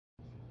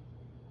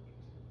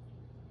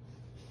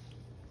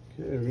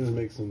Okay, we're gonna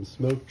make some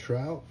smoked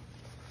trout.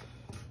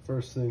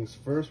 First things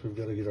first, we've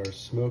got to get our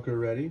smoker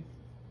ready.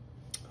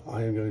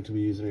 I am going to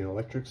be using an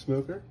electric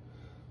smoker.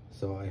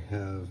 So I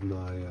have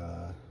my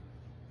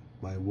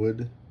my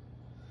wood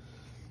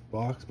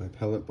box, my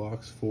pellet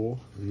box full.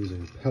 I'm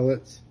using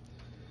pellets.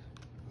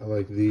 I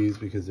like these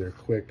because they're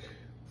quick,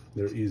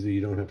 they're easy,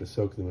 you don't have to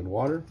soak them in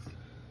water.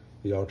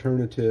 The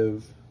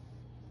alternative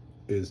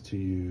is to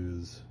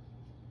use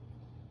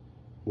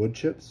wood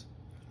chips.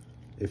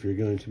 If you're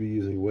going to be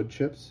using wood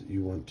chips,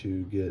 you want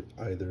to get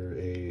either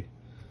a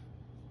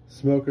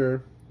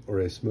smoker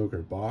or a smoker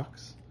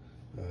box,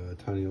 a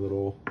tiny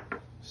little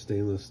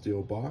stainless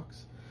steel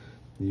box.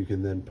 You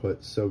can then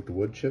put soaked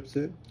wood chips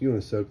in. You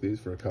want to soak these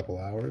for a couple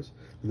hours.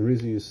 And the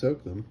reason you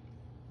soak them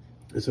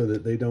is so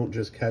that they don't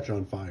just catch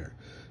on fire.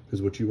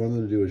 Because what you want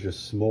them to do is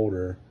just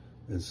smolder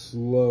and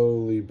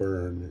slowly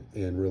burn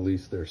and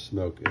release their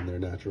smoke and their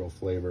natural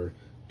flavor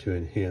to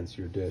enhance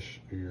your dish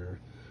or your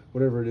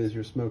whatever it is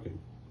you're smoking.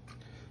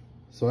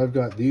 So I've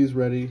got these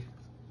ready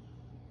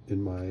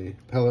in my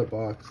pellet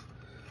box.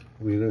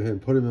 I'm going to go ahead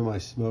and put them in my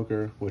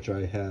smoker, which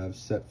I have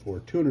set for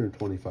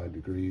 225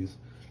 degrees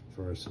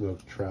for a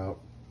smoked trout.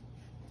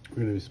 We're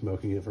going to be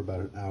smoking it for about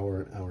an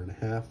hour and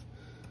a half.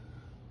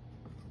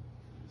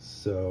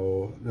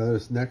 So now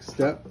this next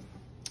step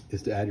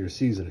is to add your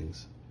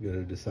seasonings. You got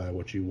to decide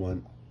what you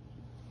want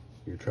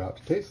your trout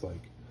to taste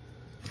like.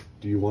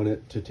 Do you want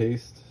it to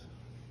taste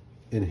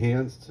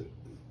enhanced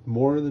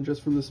more than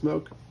just from the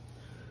smoke?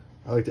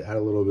 I like to add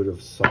a little bit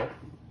of salt,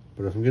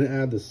 but if I'm going to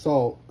add the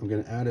salt, I'm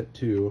going to add it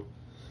to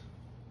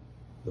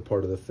the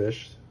part of the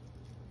fish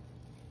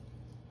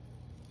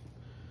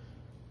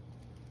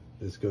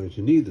that's going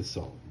to need the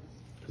salt,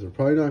 because we're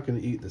probably not going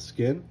to eat the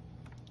skin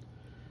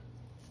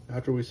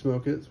after we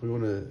smoke it. So we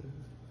want to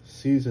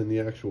season the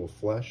actual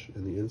flesh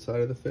and the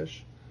inside of the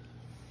fish.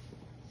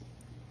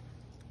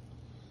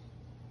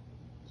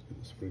 Just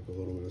going to sprinkle a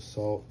little bit of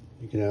salt.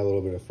 You can add a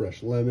little bit of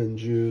fresh lemon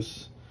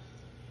juice.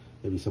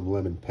 Maybe some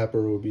lemon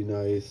pepper would be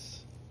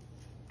nice.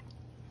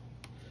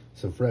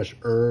 Some fresh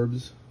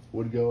herbs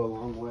would go a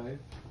long way.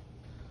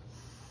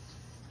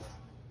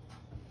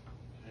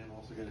 And I'm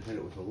also going to hit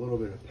it with a little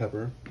bit of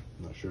pepper.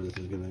 I'm not sure this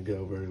is going to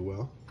go very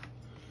well,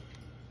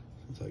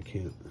 since I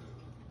can't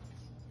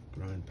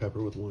grind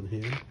pepper with one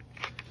hand.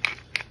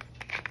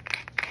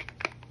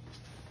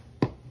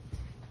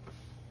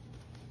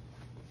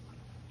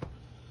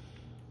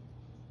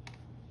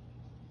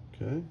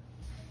 Okay.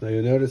 Now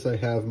you'll notice I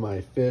have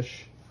my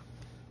fish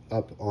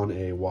up on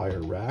a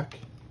wire rack.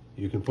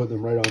 You can put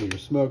them right onto your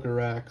smoker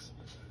racks.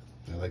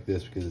 I like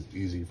this because it's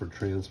easy for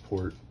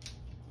transport.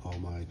 All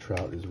my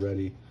trout is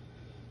ready.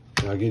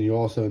 Now again, you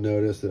also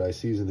notice that I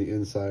season the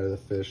inside of the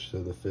fish,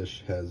 so the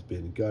fish has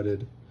been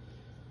gutted.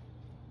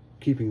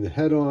 Keeping the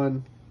head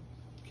on,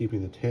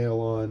 keeping the tail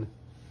on.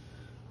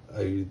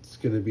 It's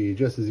going to be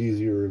just as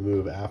easy to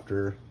remove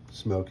after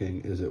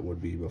smoking as it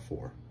would be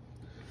before.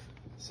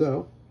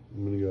 So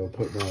I'm going to go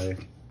put my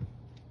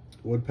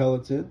wood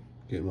pellets in,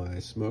 get my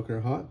smoker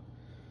hot,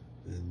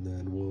 and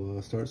then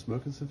we'll start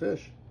smoking some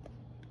fish.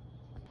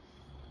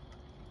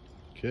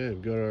 Okay,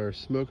 I've got our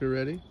smoker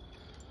ready.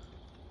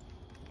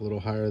 A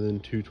little higher than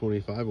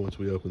 225. Once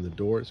we open the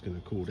door, it's going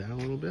to cool down a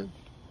little bit.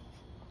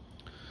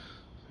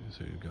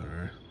 So we've got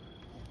our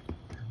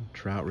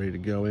trout ready to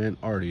go in,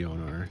 already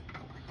on our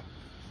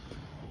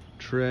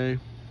tray.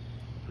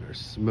 Our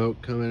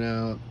smoke coming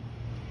out.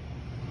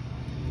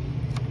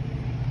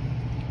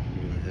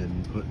 Go ahead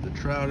and put the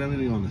trout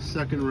everything on the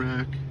second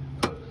rack.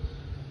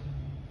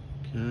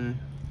 Okay.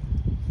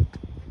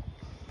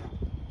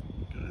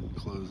 Go ahead and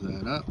close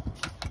that up.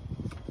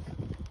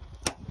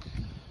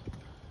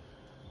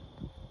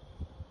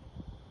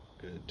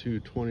 Good at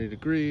 220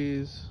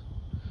 degrees.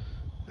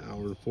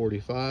 Hour and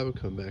 45. I'll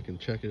come back and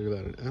check it in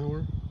about an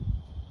hour.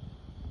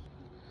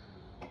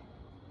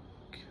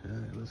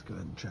 Okay, let's go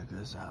ahead and check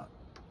this out.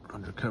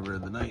 Under cover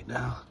of the night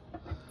now.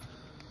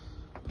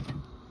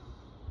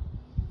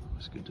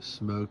 It's good to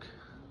smoke.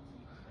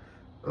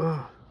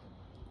 Oh,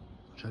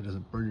 try it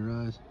doesn't burn your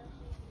eyes.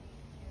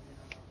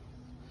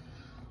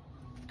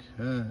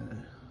 Okay,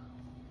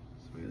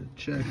 so we're gonna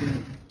check it.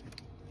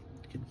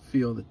 You can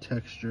feel the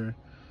texture.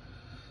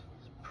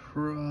 It's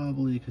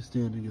probably could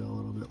stand to go a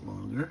little bit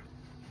longer.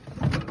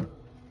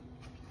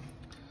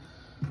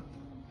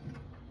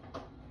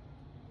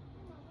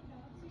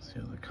 See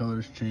how the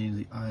colors change.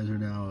 The eyes are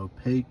now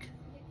opaque.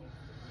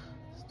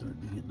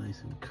 Starting to get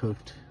nice and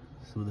cooked.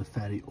 Some of the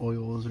fatty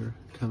oils are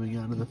coming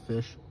out of the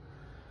fish.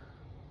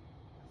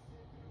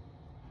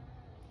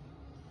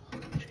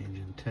 Change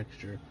in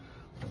texture.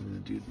 What I'm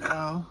going to do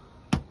now,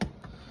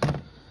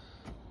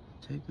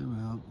 take them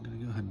out. I'm going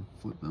to go ahead and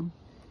flip them.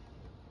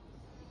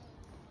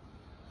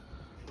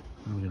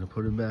 I'm going to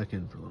put them back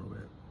in for a little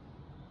bit.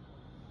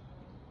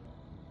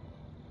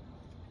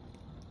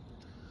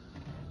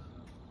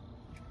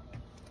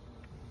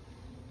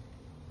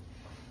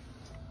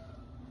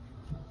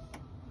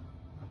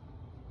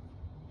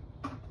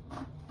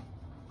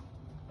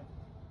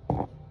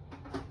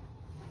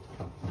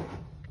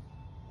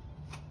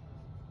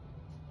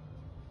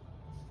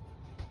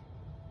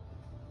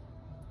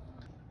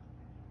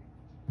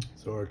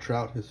 So our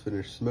trout has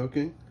finished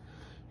smoking.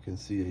 You can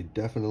see a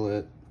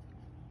definite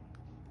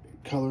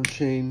color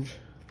change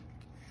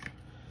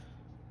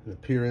in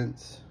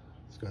appearance.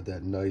 It's got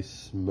that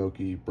nice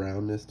smoky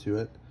brownness to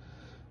it.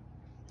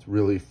 It's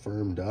really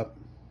firmed up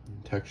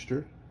in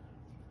texture.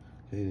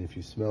 Okay, and if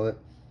you smell it,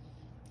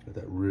 got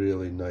that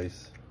really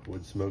nice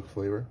wood smoke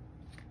flavor.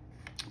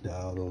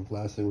 Now the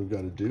last thing we've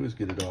got to do is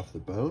get it off the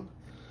bone.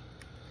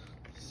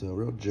 So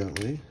real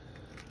gently,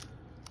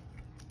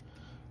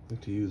 I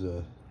like to use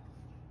a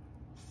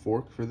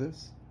fork for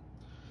this.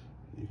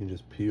 You can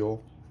just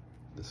peel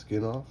the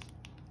skin off.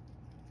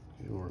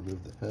 Okay, we'll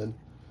remove the head.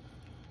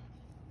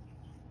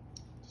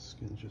 The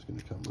skin's just going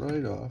to come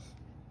right off.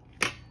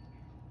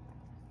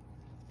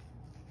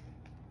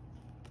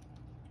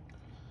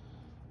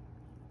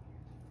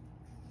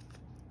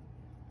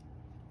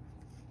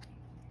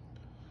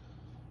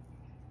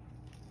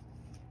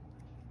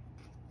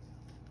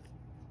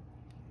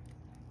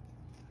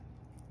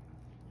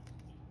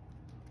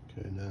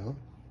 Okay, now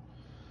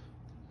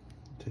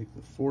take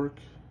the fork,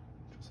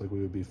 just like we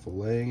would be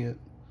filleting it,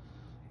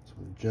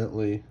 sort of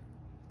gently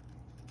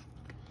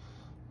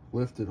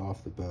lift it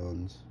off the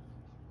bones.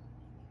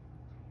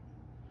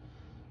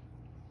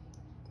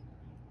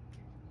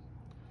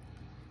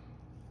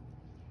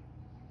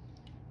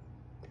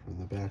 From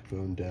the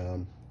backbone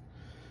down,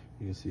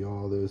 you can see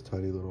all those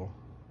tiny little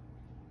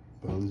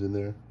bones in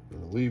there. I'm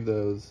going to leave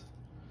those.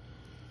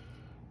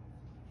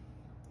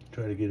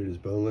 Try to get it as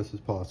boneless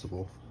as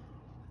possible,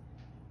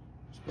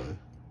 just by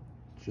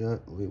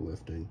gently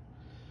lifting.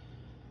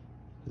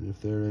 And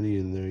if there are any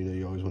in there,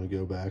 you always want to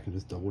go back and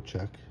just double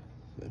check.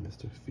 I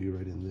missed a few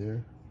right in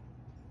there.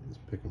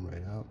 Just pick them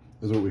right out.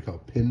 Those are what we call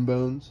pin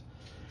bones.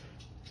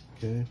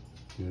 Okay,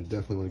 you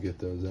definitely want to get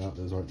those out.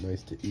 Those aren't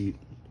nice to eat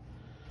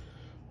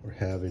or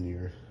have in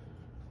your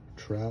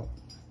trout.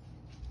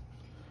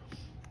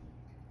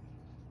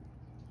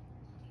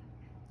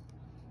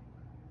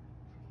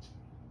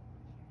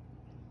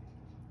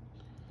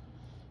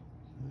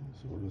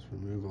 So we'll just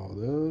remove all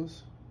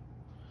those.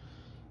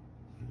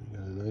 You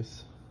got a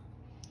nice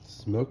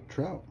smoked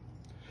trout.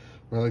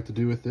 What I like to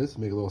do with this,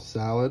 make a little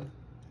salad.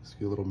 Just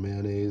get a little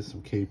mayonnaise,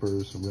 some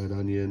capers, some red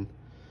onion,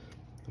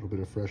 a little bit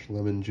of fresh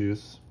lemon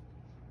juice,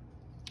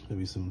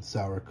 maybe some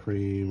sour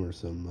cream or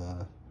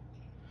some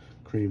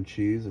cream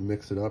cheese, and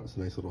mix it up. It's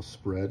a nice little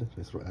spread,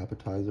 nice little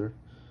appetizer.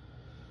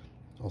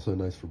 Also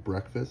nice for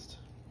breakfast.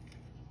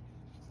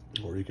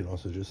 Or you can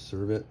also just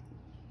serve it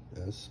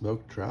as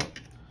smoked trout.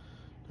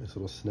 Nice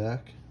little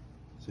snack.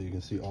 So you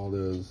can see all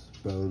those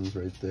bones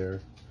right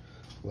there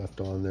left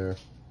on there.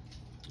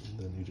 And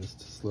then you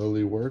just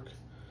slowly work.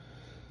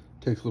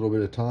 Takes a little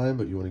bit of time,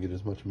 but you want to get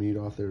as much meat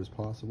off there as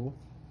possible.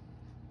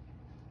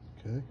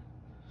 Okay,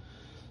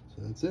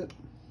 so that's it.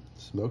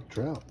 Smoked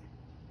trout.